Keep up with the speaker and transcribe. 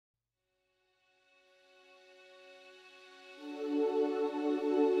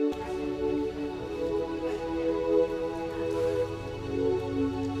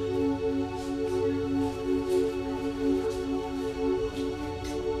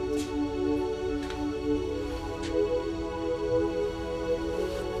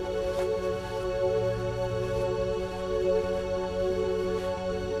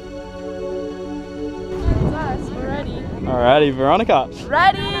Alrighty, Veronica.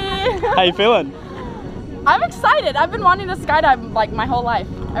 Ready? How you feeling? I'm excited. I've been wanting to skydive like my whole life,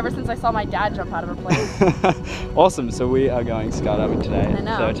 ever since I saw my dad jump out of a plane. Awesome. So we are going skydiving today I at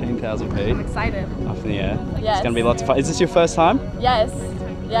know. 13,000 feet. I'm excited. Up in the air. Yes. It's going to be lots of fun. Is this your first time? Yes.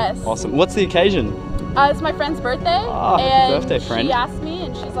 Yes. Awesome. What's the occasion? It's my friend's birthday. Oh, happy and birthday, friend. She asked me,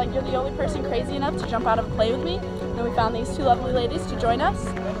 and she's like, "You're the only person crazy enough to jump out of a plane with me." And we found these two lovely ladies to join us.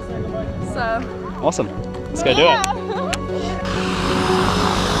 So. Awesome. Let's go do it.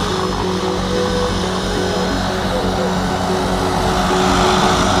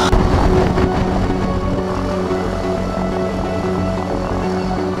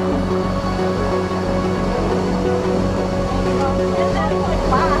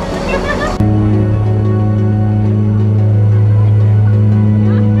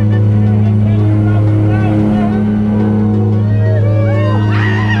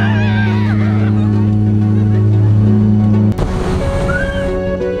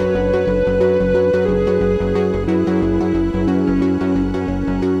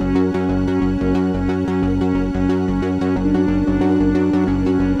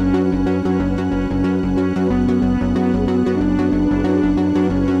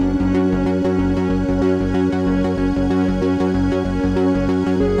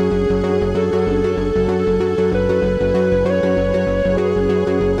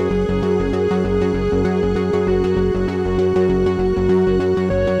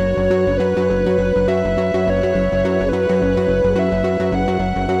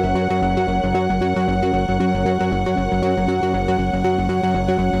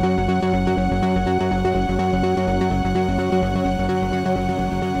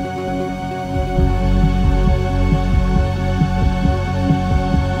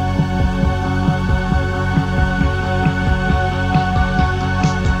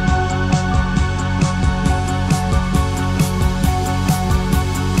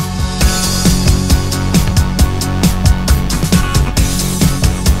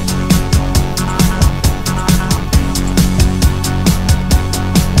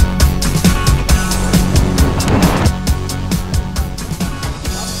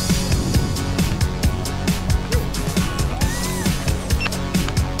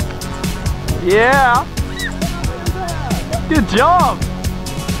 Yeah! Good job!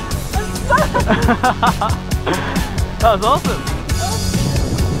 That was awesome!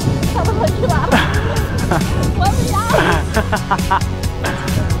 Let me out!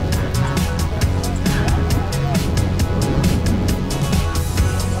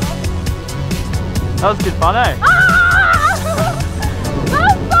 That was good fun, eh? That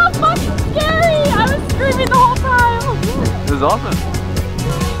was so fucking scary! I was screaming the whole time! It was awesome!